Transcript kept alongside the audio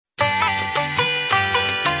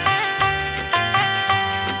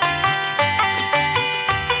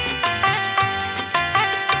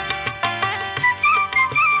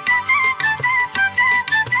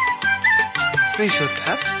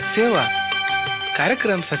श्रोता सेवा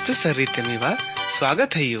कार्यक्रम सच्चो सर्री तेमीवा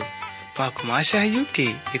स्वागत है यू माकु आशा है यू कि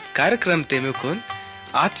इत कार्यक्रम तेमेकुन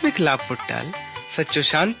आत्मिक लाभ पुट्टाल सच्चो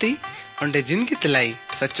शांति उंडे जिंदगी तलाई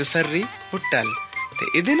सच्चो सर्री पुट्टाल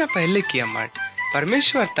ते इदिना पहले की अम्मट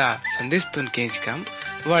परमेश्वर ता संदेश तुन केंच कम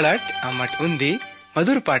वड़ट अम्मट उन्दी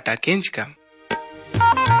मधुर पाटा केंच कम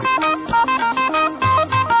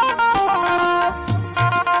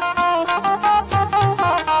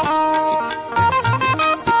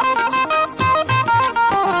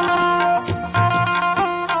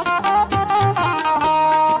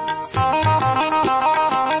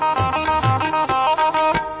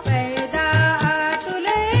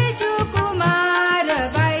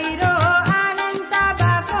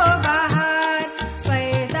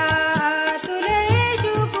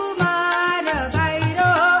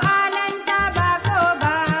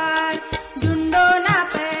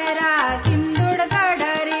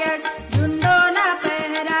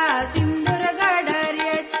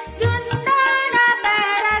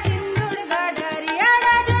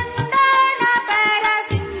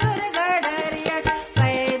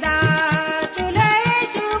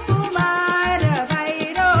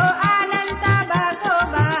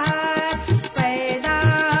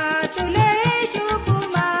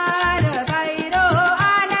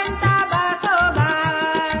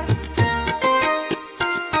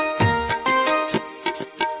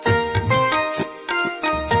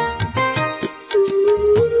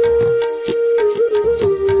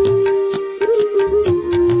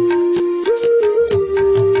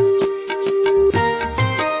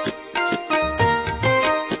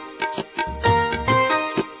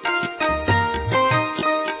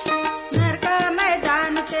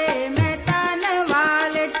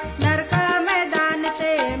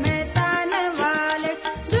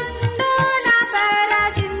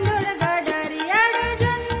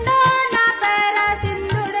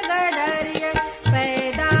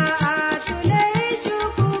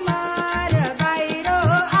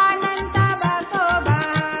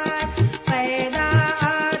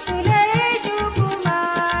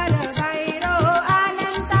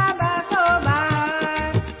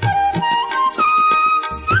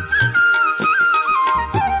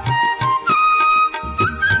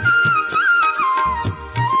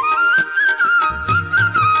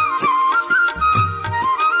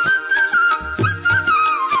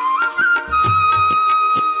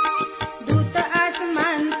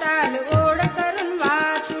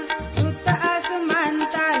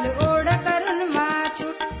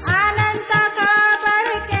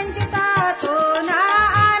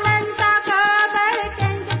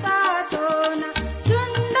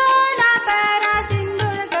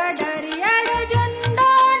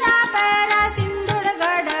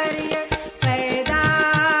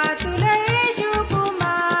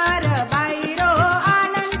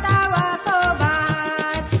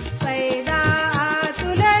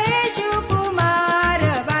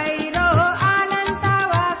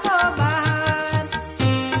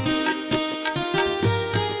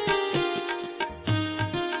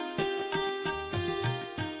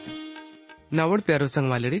नावड़ प्यारो संग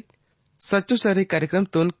वालेडित सच्चो सारे कार्यक्रम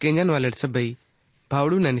तोन केंजन वालेड सबई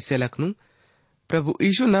भावड़ू ननी से लखनू प्रभु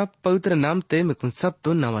यीशु ना पवित्र नाम ते मेकुन सब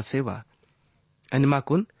तो नवा सेवा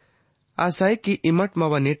अनिमाकुन आशाए की इमट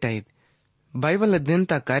मावा नेटाइद बाइबल अध्ययन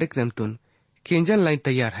ता कार्यक्रम तुन केंजन लाइन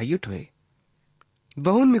तैयार हायुट हुए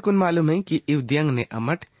बहुन मिकुन मालूम है कि इवदियंग ने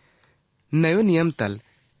अमट नयो नियम तल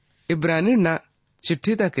इब्रानी ना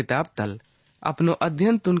चिट्ठी ता किताब तल अपनो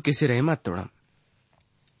अध्ययन तुन किसी रहमा तोड़म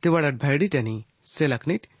तिवड़ट भैडी टनी से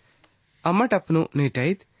लखनिट अमट अपनो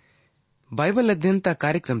नेटाइद बाइबल अध्ययन ता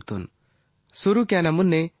कार्यक्रम तुन शुरू क्या न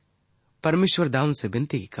मुन्ने परमेश्वर दाऊन से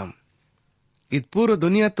बिनती की कम इत पूर्व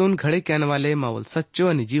दुनिया तुन घड़े क्या न वाले मावल सच्चो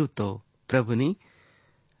अनि जीव तो प्रभुनी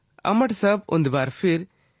अमट सब उन बार फिर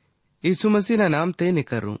यीशु मसीह ना नाम ते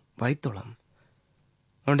निकरूं भाई तोड़म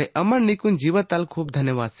ओंडे अमर निकुन जीवा ताल खूब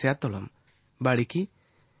धन्यवाद स्या तोड़म बाड़ी की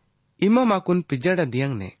इमा माकुन पिज्जाड़ा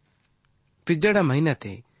दियंग ने पिज्जाड़ा महीना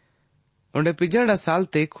थे ओंडे पिज्जाड़ा साल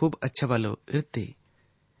ते खूब अच्छा वालो इरती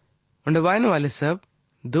ओंडे वायन वाले सब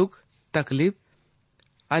दुख तकलीफ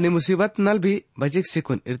आनी मुसीबत नल भी बजिक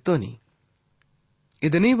सिकुन इरतोनी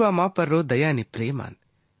इदनी वा माँ पर रो दयानी प्रेमान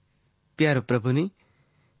प्यारो प्रभुनी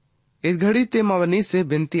इस घड़ी ते मावनी से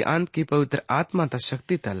बिनती आंत की पवित्र आत्मा ता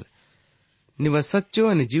शक्ति तल निव सच्चो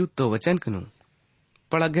अनि जीव तो वचन कनु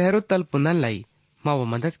पड़ा गहरो तल पुनन लाई मावो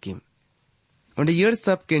मदद की ओंडे येड़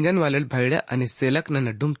सब केंजन वाले भैड़ा अनि सेलक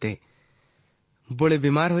न डुमते बोले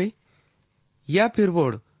बीमार हुई या फिर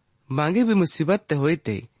वोड़ मांगे भी मुसीबत ते हुई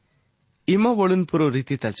ते इमा वोड़न पुरो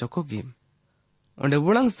रीति तल चौकोगी ओंडे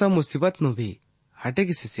वोड़ंग सब मुसीबत नु भी हटे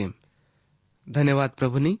की सिसिम धन्यवाद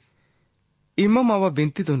प्रभुनी इमा मावा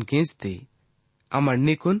बिनती तुन केंचते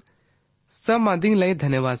अमरनी कुन सब मादिंग लय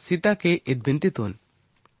धन्यवाद सीता के इत बिनती तुन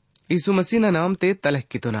यीशु मसीह ना नाम ते तलह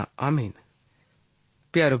की तुना आमीन।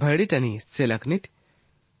 प्यारो भाईडी टनी से लखनित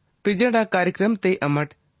पिजड़ा कार्यक्रम ते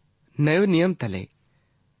अमट नयो नियम तले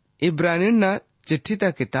इब्रानियन ना चिट्ठी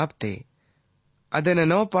ता किताब ते अदन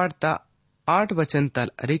 9 पाठ ता 8 वचन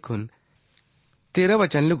तल अरिकुन 13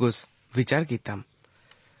 वचन लुगुस विचार कीतम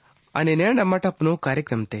आणि नेण अमट अपनो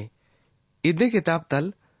कार्यक्रम ते इदे किताब तल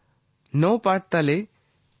 9 पाठ तले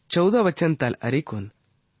 14 वचन तल अरिकुन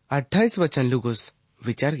 28 वचन लुगुस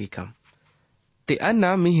विचार कीकम ते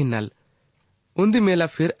अन्ना मी हिन्नल उन्दी मेला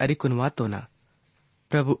फिर अरिकुन वातो ना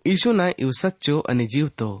प्रभु ईशु ना इव सच्चो अनि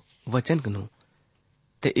जीवतो वचन गनु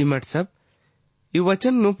ते इमट सब इव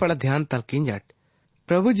वचन नु पड़ा ध्यान तल किंजट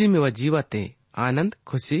प्रभु जी में व जीवाते आनंद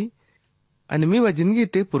खुशी अनि मी व जिंदगी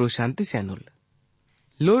ते पुरो शांति से अनुल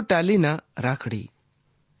लोर टाली ना राखड़ी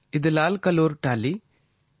इद लाल कलोर टाली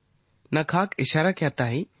न खाक इशारा कहता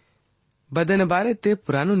ही बदन बारे ते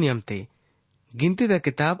पुरानो नियम ते गिनती द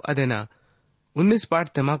किताब अदेना 19 पाठ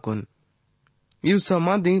तमाकुन यू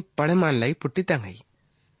समाधि पढ़े मान लाई पुट्टी तंगई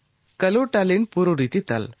कलोर टालिन पूरो रीति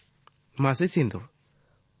तल मासे सिंदुर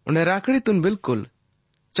उन्हें राखड़ी तुन बिल्कुल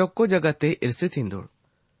चौक्को जगह ते इरसे सिंदुर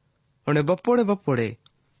उन्हें बप्पोड़े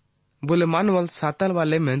बोले मानवल सातल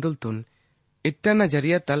वाले मेंदुल तुन इट्टा न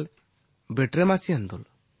जरिया तल बिट्रे मासी अंदुल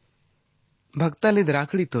भक्तलिद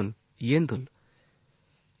राखड़ी तुन येंदुल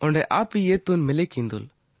उन्हें आप ये तुन मिले किंदुल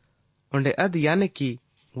उन्हें अद याने की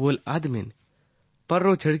वोल आदमिन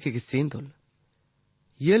पर्रो छिड़के की सेंदुल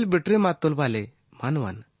येल बिट्रे मातुल वाले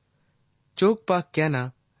मानवन चोक पाक क्या ना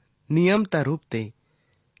नियमता रूप ते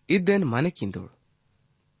इदेन माने किंदुल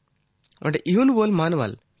उन्हें इहुन वोल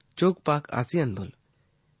मानवल चोक पाक आसी अंदुल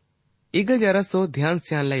इग जरा सो ध्यान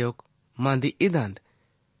स्यान लयोक मांदी इदांद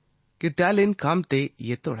कि टालिन काम ते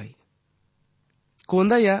ये तोड़ाई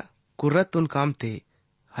कोंदा या कुर्रत तुन काम ते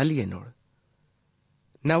हल ये नोड़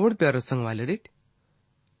नावड़ प्यारो संग वालेडिट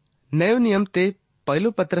नयो नियम ते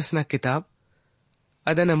पहलो पत्रसना किताब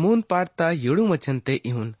अदन मून पाठता येड़ू वचन ते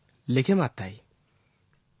इहुन लिखे माताई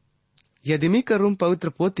यदि मी करूं पवित्र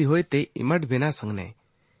पोती होय ते इमट बिना संगने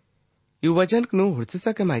यु वचन नु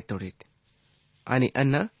हुडसिसा के माय तोड़िट आणि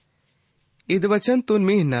अन्ना इद वचन तुन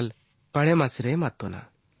मी हिन्नल पढ़े मासरे मातोना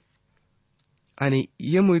आणि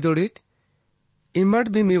ये मुइदोड़िट इमट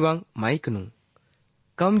भी मी वांग माइक नु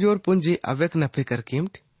कमजोर पुंजी अवेक न फिकर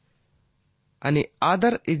कीमट आणि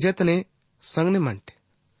आदर इज्जत ने संग ने मंट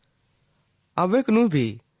अवेक नु भी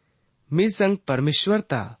मी संग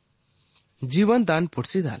परमेश्वरता जीवन दान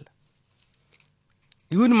पुटसी दाल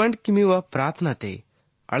यून मंट की मी व प्रार्थना ते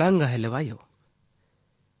अड़ंग हेलवायो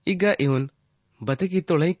इग इहुन बते की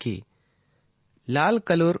तोड़ई की लाल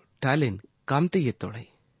कलोर टालिन कामते ये तोड़ई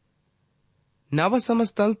नावा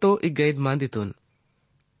समस्तल तो इगैद मांदितुन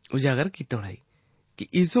उजागर की तोड़ई कि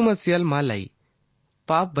यीशु मसीहल मालाई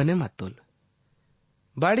पाप बने मातुल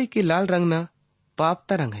बाड़ी की लाल रंग ना पाप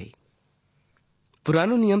ता रंग है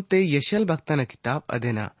पुरानो नियम ते यशल भक्ता न किताब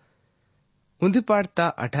अदेना उन्दी पाठता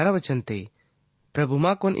 18 वचन ते प्रभु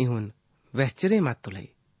मां कोन इहुन वहचरे मातुलई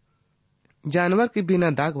जानवर के बिना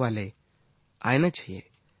दाग वाले आयना चाहिए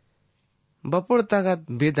बपोड़ तागत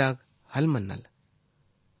बेदाग हल मन्नल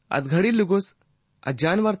अधघड़ी लुगुस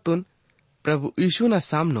जानवर तुन प्रभु यीशु ना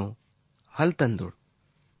सामनो हल तंदुड़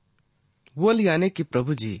बोल याने की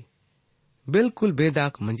प्रभु जी बिल्कुल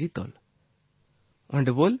बेदाग मंजी तोल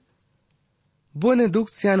और बोल बोने दुख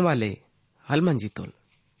स्यान वाले हल मंजी तोल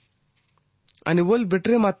अनि बोल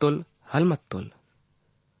बिट्रे मातोल हल मत तोल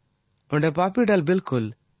और पापी डल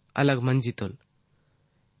बिल्कुल अलग मंजी तोल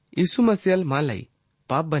यीशु मसीहल मालाई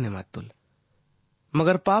पाप बने मातोल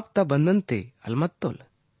मगर पाप ता बंधन ते अलमत तोल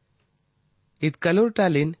इत कलोर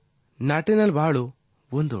टालिन नाटेनल बाड़ू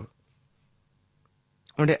बूंदोड़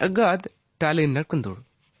उन्हें अगाद टालिन नटकंदोड़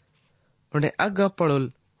उन्हें अग्गा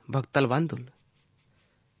पड़ोल भक्तल वांदुल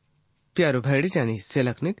प्यारो भैडी जानी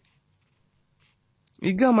सेलकनिट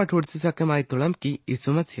इग्गा मठोड़ से सकमाई तुलम की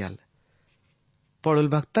इसुमत सियाल पड़ोल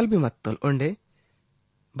भक्तल भी मत्तोल उन्हें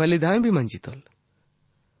बलिदान भी मंजितोल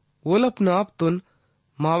वोल अपनो आप तुन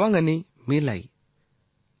मावांगनी मिलाई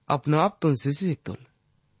अपनो आप तुन सिसितोल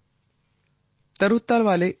तरुत्ताल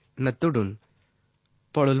वाले नत्तुडुन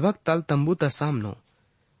पड़ोल भक्तल तंबूता सामनो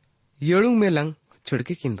येड़ुंग में लंग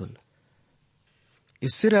छिड़के किंदुल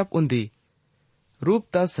इससे अब उन्दी रूप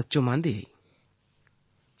ता सच्चो मांदी है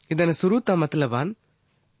इदन सुरुता मतलबान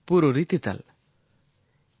पूरो रीति तल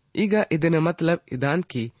ಈಗ ಇದನ್ನ मतलब इदान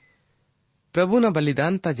की प्रभु न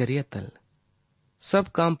बलिदान ता जरिया तल सब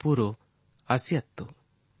काम पूरो आसियत्तो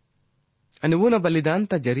अनि वो न बलिदान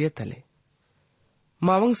ता जरिया तले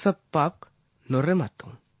मावंग सब पाप नोर्रे मातू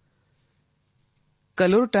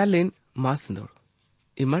कलोर टालेन मासंदोड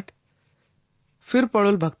इमट फिर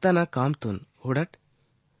पडोल भक्ताना कामतून हुडट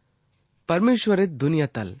परमेश्वरे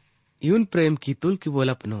दुनियातल यून प्रेम कीतुल की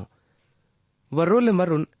बोलपनो वर्रोले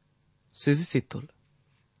मरून सिसितुल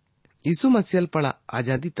यीशु मसीहल पड़ा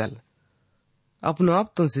आजादी तल अपनो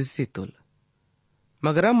आप तुन सिसितुल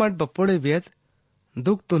मगरा मट बपोड़े बेद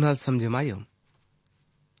दुख तुनहल समझे मायोम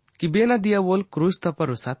कि बेना दिया वोल क्रूस पर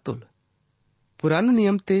उसातुल पुरानो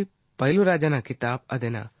नियम ते पहलू राजाना किताब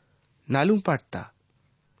अदेना नालूम पाटता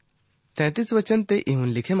 33 वचन ते इहुन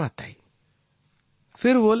लिखे माताई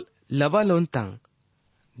फिर वोल लबा लोन तंग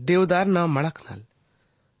देवदार ना मड़क नल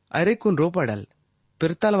अरे कुन रो पड़ल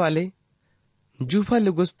पिरतल वाले जूफा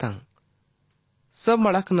लुगुस तंग सब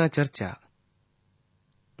मड़क ना चर्चा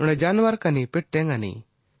उन्हें जानवर कनी पिट्टेंगनी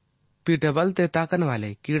पीटे बलते ताकन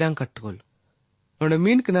वाले कीड़ा कट्टुल उन्हें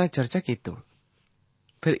मीन ना चर्चा की तोड़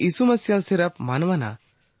फिर यीशु मसीह सिर्फ मानवना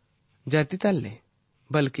जाति तल्ले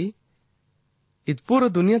बल्कि इत पूरा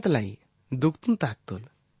दुनिया तलाई दुख तुम तातुल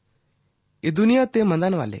ये दुनिया ते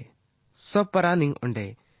मंदन वाले सब परानी उंडे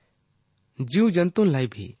जीव जंतु लाई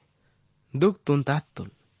भी दुख तुम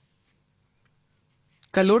तातुल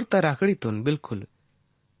कलोर तराखड़ी तुन बिल्कुल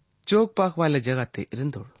चौक पाक वाले जगह ते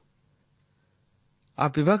रिंदुल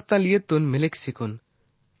आप विभक्ता लिए तुन मिलेक सिकुन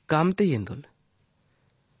कामते येंदुल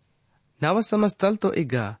नाव समस्तल तो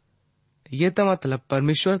इगा ये ता मतलब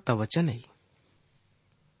परमेश्वर ता वचन है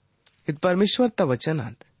इत परमेश्वर ता वचन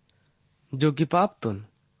आद जो कि पाप तुन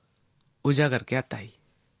उजागर के आता है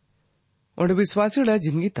और विश्वासी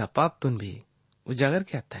जिंदगी था पाप तुन भी उजागर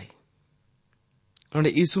के आता है और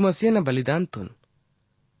यीशु मसीह ने बलिदान तुन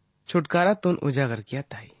छुटकारा तुन उजागर किया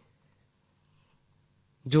था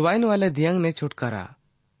जो वाइन वाले दियांग ने छुटकारा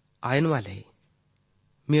आयन वाले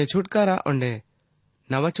मिया छुटकारा ओंडे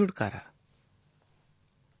नवा छुटकारा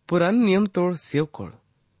पुरान नियम तोड़ सेव कोड़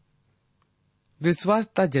विश्वास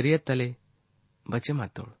ता जरिए तले बचे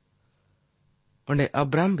मातोड़ ओंडे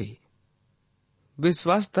अब्राम भी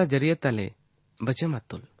विश्वास ता जरिए तले बचे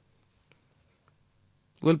मातुल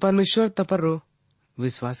गुल परमेश्वर तपरो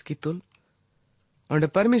विश्वास की तुल ओंडे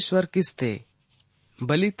परमेश्वर किस्ते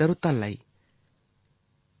बलि तरुतन लाई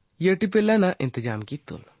ये टिपिल्ला ना इंतजाम की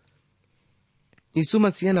तुल यीशु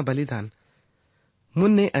मसीह ना बलिदान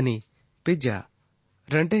मुन्ने अनि पिज्जा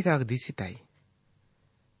रंटे काग दिसिताई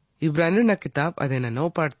इब्रानियों ना किताब अदेना 9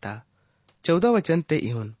 पाठता 14 वचन ते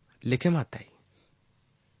इहुन लिखे माताई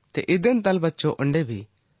ते इदन तल बच्चो अंडे भी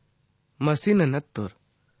मसीह न नत्तुर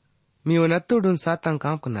मियो नत्तुडुन सातां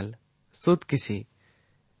कांकुनल सुत किसी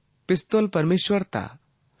पिस्तौल परमेश्वर ता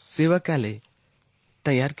सेवा क्याले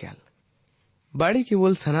तैयार क्याल बाड़ी की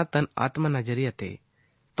वोल सनातन आत्मा नजरिया ते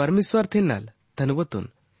परमेश्वर थे नल तनवतुन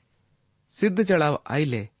सिद्ध चढ़ाव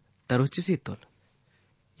आईले तरुचिसी तुल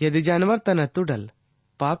यदि जानवर तना तुडल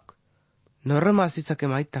पाप नौरमासी सके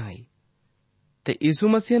माइता आई ते यीशु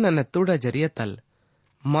मसीह न नत्तुडा जरिया तल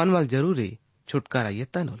मानवाल जरूरी छुटकारा ये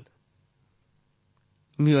तनुल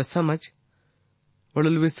मियो समझ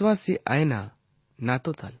वडुल विश्वासी आयना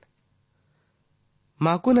नातो तल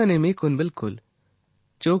माकुन ने मीकुन बिल्कुल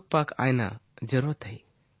चौक पाक आयना जरूरत है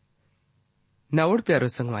नावड़ प्यारो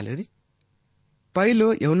संग वालेडी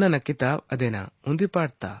पहलो यौना न किताब अदेना उंदी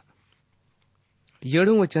पाड़ता 7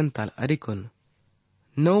 वचन ताल अरिकुन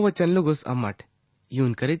 9 वचन लुगुस अम्मट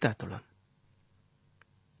यून करिता तुळम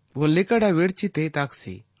वो लिकड़ा वेड़ची ते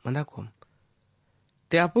ताक्सी मंदाकोम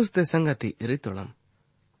ते आपुस ते संगति रितुळम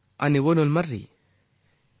अनि वोनुल मर्री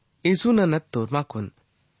यीशु न नत्तोर माकुन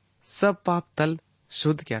सब पाप तल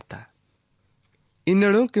शुद्ध क्या था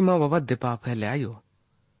इन्नड़ों कि मां ववद्य पाप है ले आयो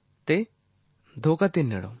ते धोखा ते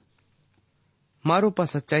नड़ो मारो पा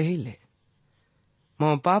सच्चाई ही ले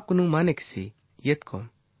मां पाप कुनु माने किसी येत को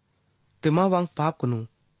ते मां वांग पाप कुनु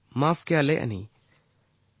माफ क्या ले अनि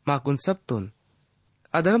माकुन सब तुन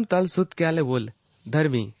अधर्म तल सुत क्या ले बोल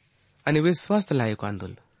धर्मी अनि विश्वास लायक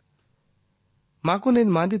आंदोल माकुन इन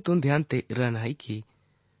मादी तुन ध्यान ते रहनाई की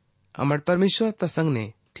अमर परमेश्वर तसंग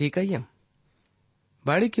ने ठीक है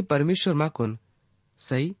बाड़ी की परमेश्वर माकुन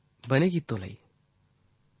सही बनेगी तो लई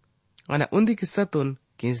अना उन्दी किस्सा तुन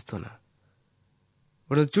किंस तो ना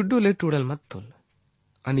वडल चुड्डू ले टूडल मत तुल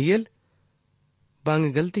अनि येल बांगे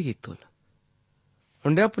गलती की तुल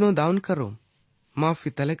उंडे अपनो दाउन करो माफी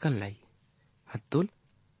तले कल लाई हत्तुल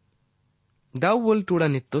दाव बोल टूडा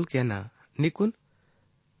नित्तुल क्या ना निकुन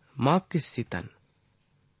माफ किस सीतन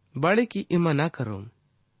बाड़े की इमा ना करो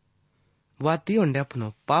वाती उंडे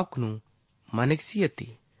अपनो पाप कुनु मानेक्सियती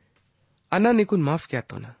अना निकुन माफ क्या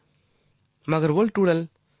तो ना मगर वोल टूडल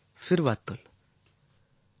फिर वातुल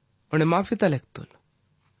उन्हें माफी तलेक तुल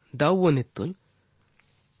दाव वो नित्तुल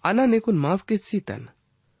अना निकुन माफ किस सीतन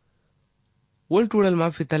उल्ट उड़ल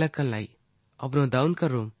माफी तलकल लाई अपनो दाउन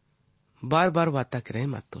कर रूम बार बार वाता करे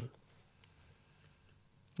मातुल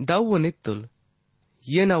दाऊ वो नित्तुल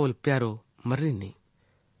ये ना उल प्यारो मर्री नहीं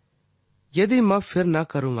यदि मैं फिर ना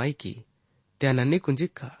करूं आई की त्या नन्नी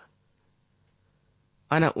कुंजिक्का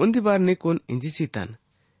आना उन्दी बार निकुन इंजी सीतन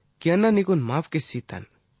कि अन्ना निकुन माफ के सीतन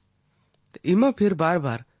तो इमा फिर बार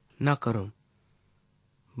बार ना करूं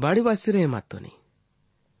बाड़ी वासी रहे मातो नहीं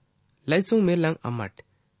लाइसों में लंग अमट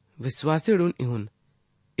विश्वासी डून इहुन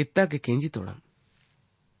इत्ता के केंजी तोड़म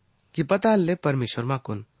कि पता ले परमेश्वर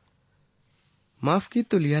माकुन माफ की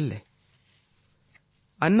तो लिया ले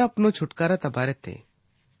अन्ना अपनो छुटकारा तबारे ते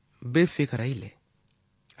बेफिक्र आई ले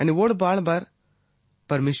आणि वोड बाळ बार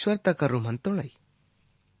परमेश्वर तक करू म्हणतो नाही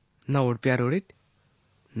ना ओढ प्यार ओढित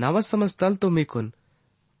नावा समजताल तो मीकुन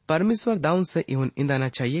परमेश्वर दाऊन से इवन इंदाना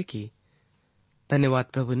चाहिए कि धन्यवाद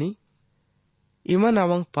प्रभुनी इमा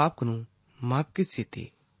नावंग पाप कुनु माफ की सीती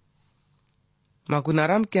माकू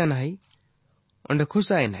नाराम क्या नाही ओंडे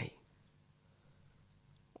खुश आए नाही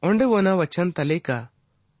ओंडे वना वचन तलेका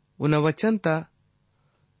उना वचन ता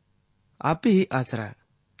आप ही आसरा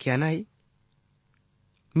क्या नाही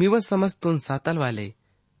मी व समस्तून सातल वाले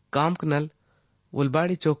काम नल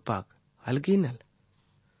उलबाड़ी चौक पाक हल्की नल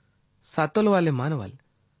सातल वाले मानवल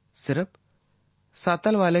सिर्फ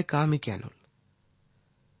सातल वाले काम ही क्या नुल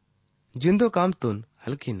जिंदो काम तुन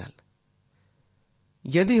हल्की नल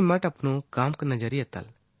यदि मट अपनो काम का नजरिया तल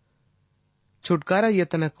छुटकारा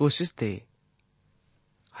यतना कोशिश ते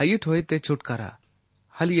हईट होए ते छुटकारा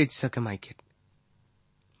हल ये सके माइकेट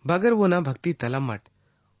बगर वो ना भक्ति तला मट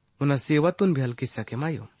उना सेवतुन भी हल्की सके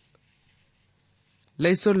मायो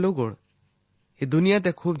लैसोर लोगोड़ ये दुनिया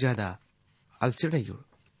ते खूब ज्यादा अलसिड़ युड़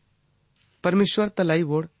परमेश्वर तलाई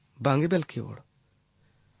वोड़ बांगे बेल की ओड़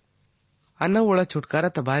अन्ना वोड़ा छुटकारा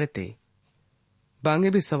तबारे ते बांगे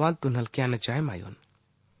भी सवाल तुन हल्किया न चाहे मायोन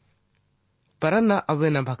परन ना अवे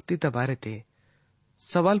ना भक्ति तबारे ते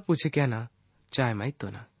सवाल पूछे क्या ना चाहे माई तो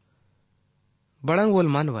ना बड़ंग वोल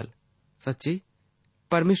मानवल सच्ची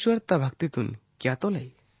परमेश्वर ता भक्ति तुन क्या तो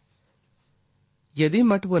लई यदि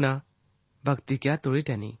मट वो ना भक्ति क्या तोड़ी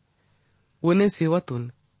टनी उन्हें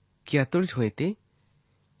सेवातून क्या तोड़ होते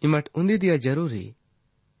इमट उन्दी दिया जरूरी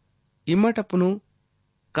इमट अपनु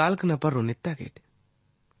काल्क न पर रोनित्ता केट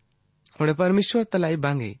होड़े परमेश्वर तलाई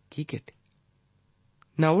बांगे की केट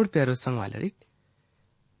नाउड प्यारो संगवालरित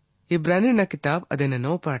इब्रानी न किताब अदेन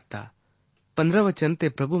 9 पाठता 15 वचन ते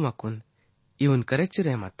प्रभु मकुन इउन करेच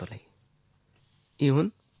रहमत तो लई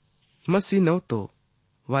इउन मसी नौ तो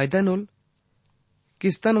वायदा नोल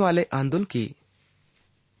किस्तन वाले आंदोलन की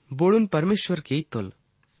बोड़ुन परमेश्वर की तुल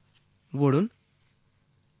बोड़ुन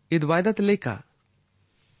इद वायदा लेका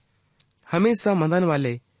हमेशा मदन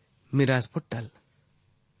वाले मिराज पुट्टल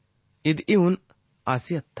इद इउन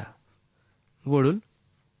आसियत्ता बोड़ुन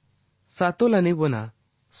सातोलानी बोना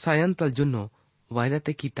सायंतल जुन्नो वायदा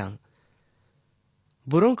ते कीतांग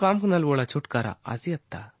बुरों काम कुनल वोड़ा छुटकारा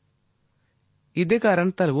आसियत्ता इदे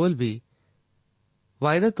कारण तल वोल भी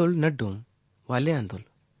वायदा तुल नड्डूम वाले आंदोल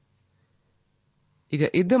इग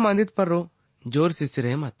इद्दे मांदित पर्रो जोर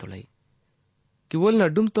सिसिरे मातुलाई कि वोल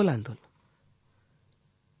नड्डूम तोल आंदोल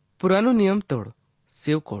पुरानो नियम तोड़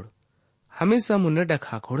सेव कोड़ हमेशा मुन्ने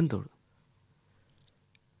डखा खोड़ तोड़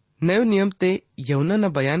नयो नियम ते यौना न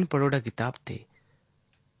बयान पड़ोड़ा किताब ते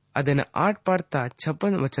अदेना 8 पाड़ता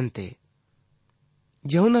 56 वचन ते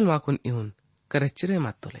यौनल वाकुन इहुन करच्चिरे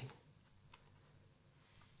मातुलाई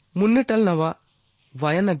मुन्ने टल नवा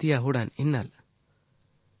वाया नदिया हुडान इन्नल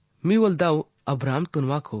मी वल्दाऊ अब्राम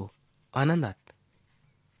तुनवाको आनंदात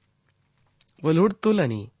वलुड तुल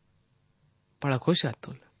आणि पळा खोशात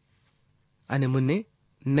तुल आणि मुन्ने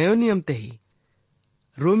नयो नियम ते ही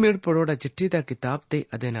रोमेड पडोडा चिट्ठी ता किताब ते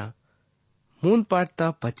अदेना मून पाठता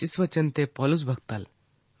 25 वचन ते पौलुस भक्तल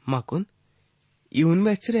माकुन इउन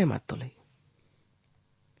में आश्चर्य मातुलाई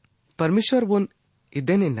परमेश्वर बोन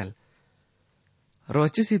इदेने नल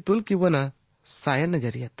रोचिसी तुल की वना साया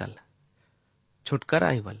नजरिया तल छुटकारा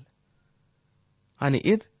आईवल आणि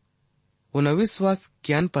इद उन अविश्वास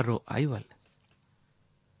ज्ञान पर रो आईवल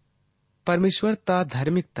परमेश्वर ता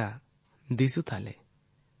धार्मिकता दिसू थाले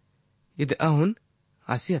इद अहुन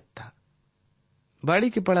आसियत्ता बाड़ी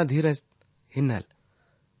की पड़ा धीरज हिन्नल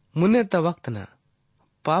मुन्ने ता वक्त ना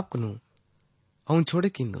पाप कनु अहुन छोड़े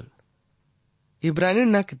किंदुल इब्रानी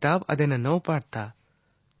ना किताब अदेना 9 पाठता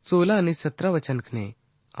 16 आणि 17 वचन खने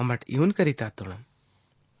अमट इउन करिता तोड़म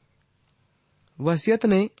वसियत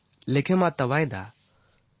ने लेखे माता वायदा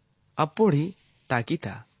अपोड़ी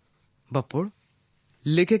ताकीता बपोड़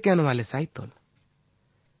लेखे क्या वाले साइतोल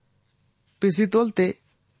पिसितोल ते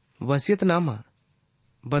वसियत नामा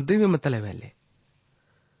बद्दी में मतले वेले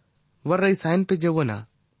वर रही साइन पे जवना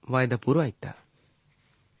वायदा पूरा आयता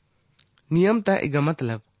नियमता इगा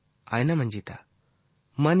मतलब आयना मंजिता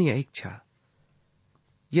मन या इच्छा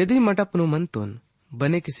यदि मटापनो मन तोन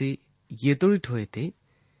बने किसी ये तोड़ी ठोए थे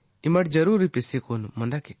इमट जरूरी पिस्से कोन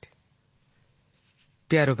मंदा किट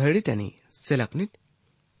प्यारो भेड़ी टनी सेलकनिट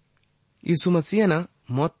यीशु मसीह ना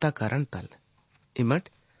मौत ता कारण तल इमट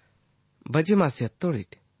बजे मासे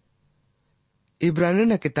तोड़िट इब्रानी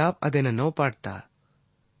ना किताब अदेना 9 पाठता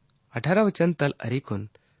 18 वचन तल अरिकुन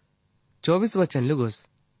 24 वचन लुगुस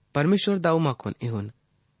परमेश्वर दाऊ माकुन इहुन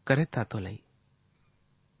करे तातो लई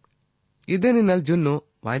इदेनी नल जुन्नो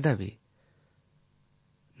वायदा भी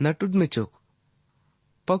नटुड में चुक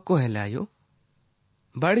पक्को हेलायो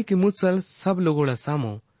बाड़ी की मुसल सब लोगोड़ा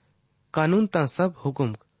सामो कानून ता सब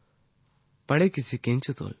हुकुम पड़े किसी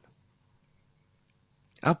केंचुतोल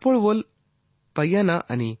अपोळ वोल पय्याना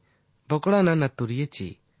आणि बकडाना नतुरियेची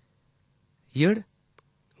येड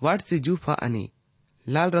वाटसी जूफा आणि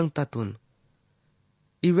लाल रंग तातून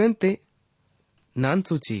इवेंते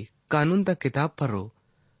नानसूची कानून ता किताब परो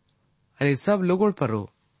आणि सब लोगोड़ परो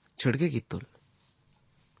छिड़के कितुल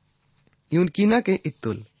यून कीना के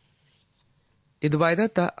इत्तुल इदवायदा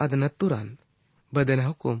ता अदनत्तुरान बदन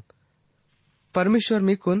हुकुम परमेश्वर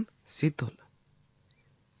मिकुन सीतुल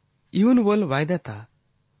यून वोल वायदा ता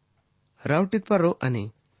रावटित परो आणि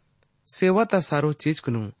सेवा ता सारो चीज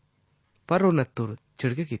कनु परो नत्तुर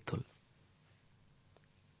छिड़के कितुल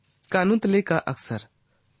कानून तले का अक्सर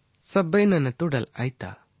सब्बे न नत्तुडल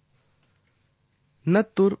आईता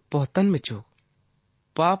नत्तुर पोहतन में चोक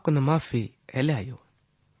पाप कन माफी एले आयो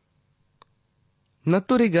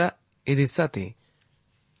नत्तुरिगा इदिसाते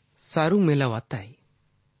सारू मेला वाताई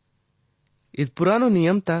इद पुरानो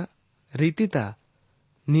नियमता रीतिता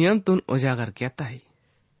नियम तुन उजागर कहता है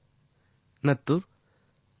नत्तुर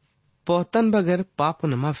पोहतन बगैर पाप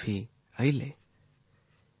न माफी आईले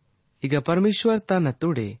इगा परमेश्वर ता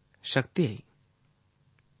नत्तुडे शक्ति आई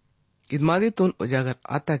इद मादे तुन उजागर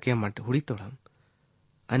आता के मट हुड़ी तोड़म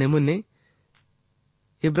अने मुन्ने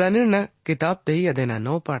इब्रानियन किताब तेही अदेना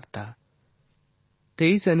 9 पाठता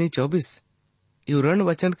 23 आणि 24 इवरण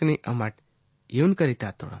वचन कनी अमट यून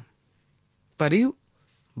करिता तोड़म परिव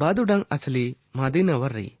बादुडंग असली मादीन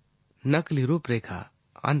वर्री नकली रूपरेखा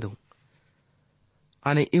आंदू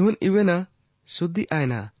आणि इवन इवेना शुद्धि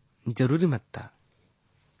आयना जरूरी मत्ता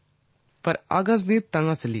पर आगस दीप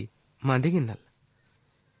तंगसली मादिगिनल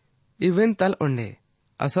इवेन तल उंडे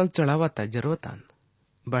असल चढ़ावाता जरूरतान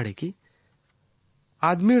बाड़ी की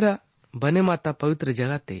आदमीड़ा बने माता पवित्र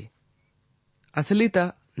जगते असलीता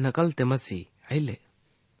नकलते मसी आइले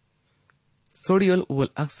सोडियोल उवल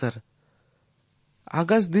अक्सर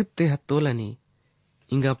आगस दीप ते हत्तोलनी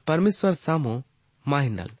इंगा परमेश्वर सामो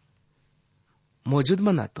माहिनल मौजूद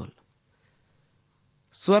मनातोल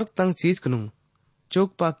स्वर्ग तंग चीज कनु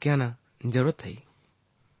चोक पाक क्या ना जरूरत है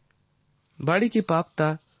बाड़ी की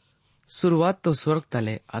पापता शुरुआत तो स्वर्ग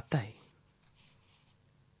तले आता है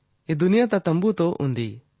ये दुनिया ता तंबू तो उंदी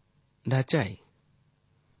ढांचाई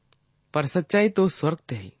पर सच्चाई तो स्वर्ग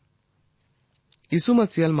ते है यीशु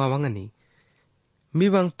मसीहल मावंगनी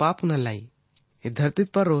मीवंग पाप न लाई ये धरती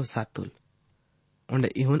पर रो सातुल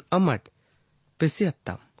उंडे इहुन अमट पेसी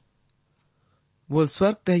अत्तम वोल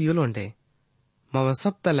स्वर्ग ते युलोंडे मावा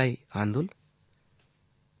सब तलाई आंदुल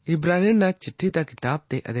इब्रानी ना चिट्ठी ता किताब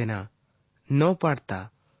ते अदेना 9 पाठता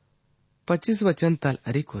 25 वचन तल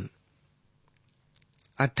अरिकुन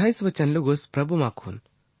 28 वचन लुगुस प्रभु माखुन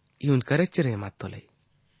यून करेचरे मातोले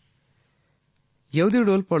यहूदी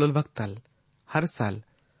डोल पड़ोल भक्तल हर साल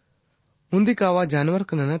उन्दी कावा जानवर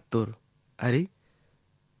कननत्तुर अरि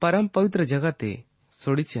परम पवित्र जगते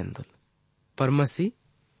सोड़ी चंदुल पर मसी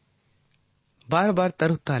बार बार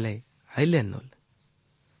तरुताले आइलेनुल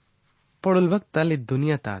पड़ोल भक्तल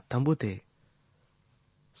दुनिया ता तंबुते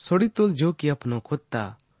सोड़ी तुल जो कि अपनो खुत्ता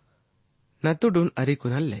नतुडुन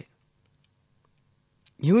अरिकुनल्ले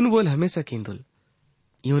यून बोल हमेशा किंदुल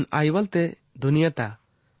यून आईवल ते दुनिया ता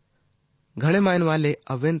घड़े मायन वाले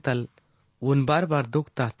अवेन तल उन बार बार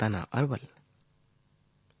दुखता तना अरवल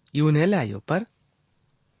यून हेले आयो पर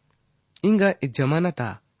इंगा इस जमाना ता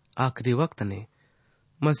आखिरी वक्त ने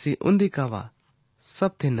मसी उन्दी कावा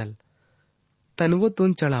सब थे नल तनवो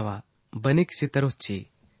तुन चढ़ावा बने किसी तरुच्ची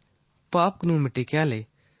पाप कनु मिट्टी क्याले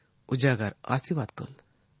उजागर आशीवातुल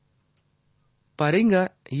पारिंगा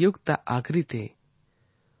युक्ता आखरी ते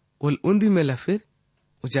उल उन्दी में लफिर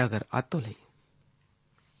उजागर आतोले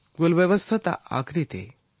उल व्यवस्था ता आखरी ते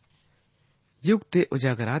युक्ते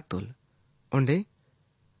उजागर आतुल उंडे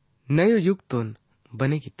नयो युक्तोन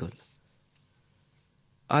बने की तुल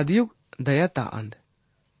आदियुग दया ता अंध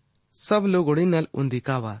सब लोग उड़ीनल उन्दी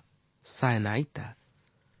कावा सायनाईता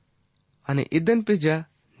अने इदन पे जा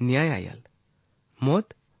न्याय आयल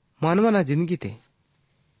मौत मानवाना जिंदगी ते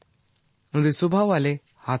उनके स्वभाव वाले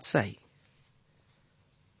हादसा ही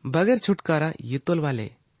बगैर छुटकारा ये तोल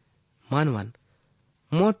वाले मानवन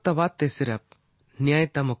मौत तबाते सिर्फ न्याय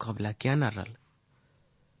का मुकाबला क्या न रल।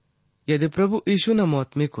 यदि प्रभु यीशु न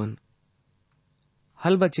मौत में कुन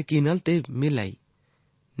हल बचे की नलते मिलाई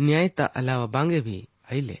न्याय ता अलावा बांगे भी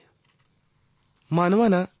आईले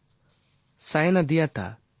मानवाना सायना दिया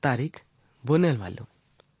था तारीख बोनेल वालों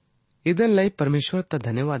इधन लाई परमेश्वर ता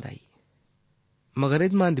धन्यवाद आई। मगर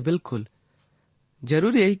इद मान बिल्कुल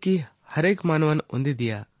जरूरी है कि हर एक मानवन उन्दी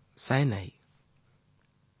दिया सायना ही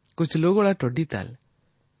कुछ लोगों टोडी ताल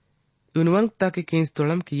उनवंकता के केंस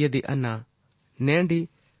तोड़म की यदि अन्ना नैंडी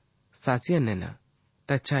सासिया नैना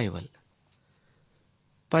तचाईवल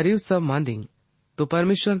पर सब मांदिंग तो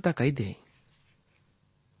परमेश्वर ता कही दे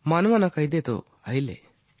मानवा ना कही दे तो आईले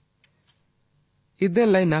इधन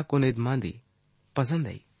लाई ना कोने मांदी पसंद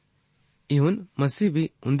आई इहुन मसीह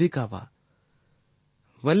भी उन्दी कावा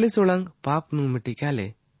वल्ले सोलंग पाप नु मिट्टी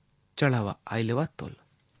क्याले चढ़ावा आईलेवा तोल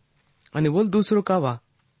अनि बोल दूसरो कावा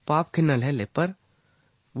पाप खिन्नल है ले पर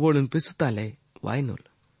वोड़न पिसुताले वाइनुल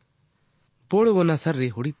बोड़ वो ना सर्री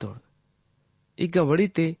हुड़ी तोड़ इग्गा वड़ी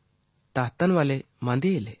ते तातन वाले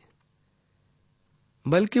मांदी ले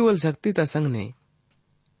बल्कि वो शक्ति ता संग ने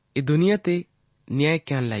इ दुनिया ते न्याय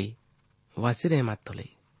क्या लाई वासी रहमत तो लाई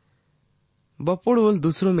बपोड़ वोल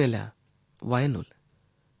दूसरो मेला वायनुल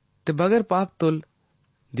ते बगर पाप तोल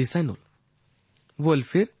दिशानुल वोल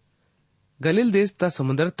फिर गलील देश ता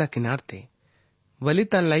समुद्र ता किनार ते वली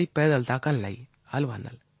तन लाई पैदल ताकन लाई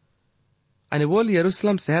हलवानल अनि वोल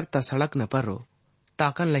यरूशलेम शहर ता सड़क न पर रो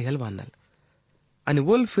ताकन लाई हलवानल अनि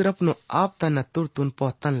वोल फिर अपनो आप ता न तुरतुन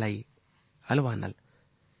पहुंचतन लाई हलवानल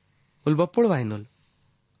उल बपोड़ वायनुल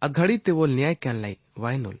अघड़ी ते वोल न्याय क्या लाई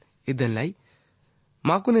वायनुल इदन लाई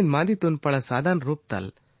माकुन मादी तुन पड़ा साधारण रूप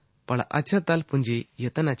तल पड़ा अच्छा तल पुंजी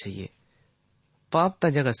यतना चाहिए पाप ता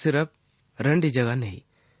जगह सिर्फ रंडी जगह नहीं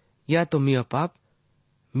या तो मिया पाप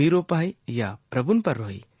मीरो पाई या प्रभुन पर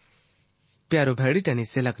रोही प्यारो भेड़ी टनी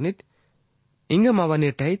से लखनित इंग मावा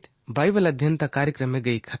ने टाइट बाइबल अध्ययन ता कार्यक्रम में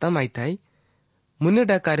गई खत्म आई थाई मुन्ने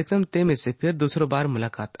डा कार्यक्रम ते में से फिर दूसरो बार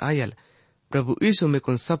मुलाकात आयल प्रभु यीशु में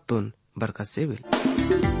कुन सब तुन बरकत से विल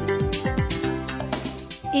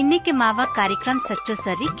इन्हीं के मावा कार्यक्रम सच्चो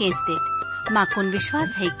सर्री केस दे माकुन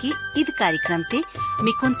विश्वास है कि ईद कार्यक्रम ते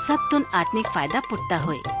मिकुन सब तुन आत्मिक फायदा पुट्टा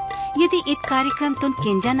होए। यदि ईद कार्यक्रम तुन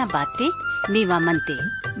केंजा न बाते मीवा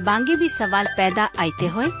मनते बांगे भी सवाल पैदा आते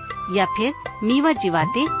होए या फिर मीवा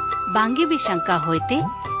जीवाते बांगे भी शंका होते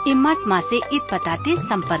इम्मत माँ से ईद पताते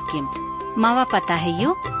संपर्क मावा पता है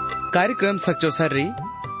यो कार्यक्रम सच्चो सर्री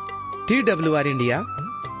TWR India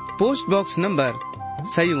post box number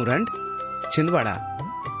सयूरंड छिंदवाड़ा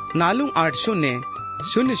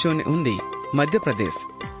 4800 मध्य प्रदेश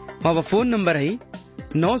मावा फोन नंबर है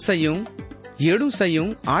 9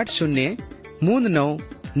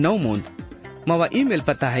 मावा ईमेल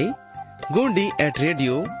पता है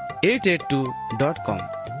gondi@radio882.com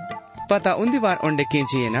पता उन्दी बार ओंडे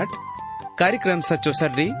केंची नट कार्यक्रम सच्चो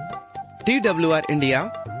सर्री TWR India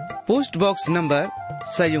post box number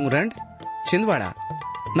सयूरंड छिंदवाड़ा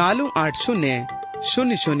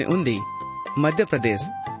 4800 मध्य प्रदेश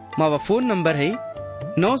मावा फोन नंबर है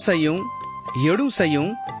 9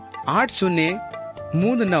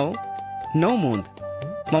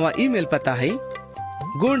 मावा ईमेल पता है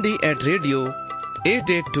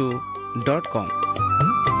gondi@radio882.com